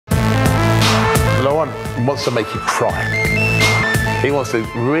Laurent wants to make you cry. He wants to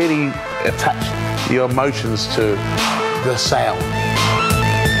really attach your emotions to the sound.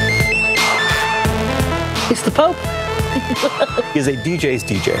 He's the Pope. He's a DJ's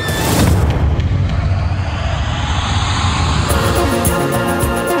DJ.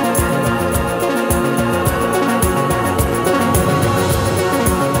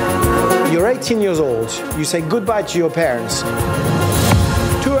 You're 18 years old, you say goodbye to your parents.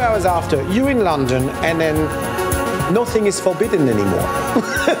 2 hours after, you're in London, and then nothing is forbidden anymore.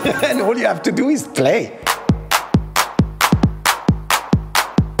 And all you have to do is play.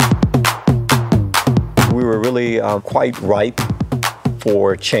 We were really quite ripe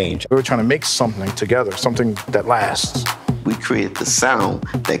for change. We were trying to make something together, something that lasts. We created the sound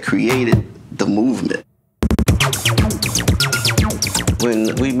that created the movement.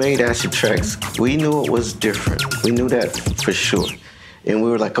 When we made Acid Tracks, we knew it was different. We knew that for sure. And we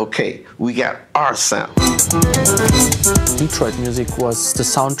were like, okay, we got our sound. Detroit music was the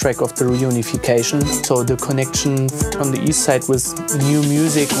soundtrack of the reunification, so the connection from the east side with new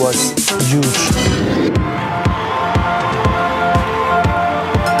music was huge.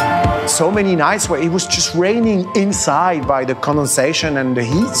 So many nights where it was just raining inside by the condensation and the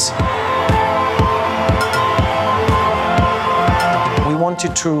heat. We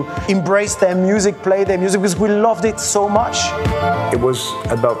wanted to embrace their music, play their music, because we loved it so much. It was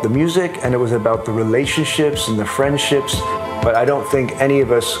about the music, and it was about the relationships and the friendships, but I don't think any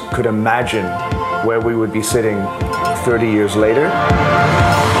of us could imagine where we would be sitting 30 years later.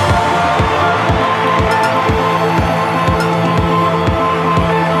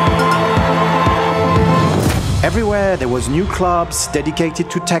 Everywhere there was new clubs dedicated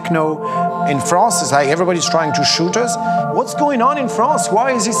to techno. In France, it's like everybody's trying to shoot us. What's going on in France?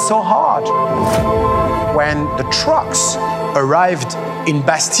 Why is it so hard? When the trucks arrived in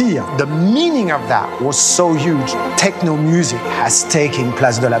Bastille, the meaning of that was so huge. Techno music has taken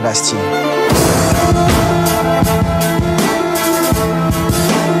Place de la Bastille.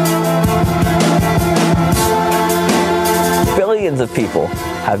 Billions of people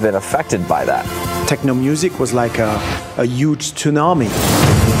have been affected by that. Techno music was like a huge tsunami.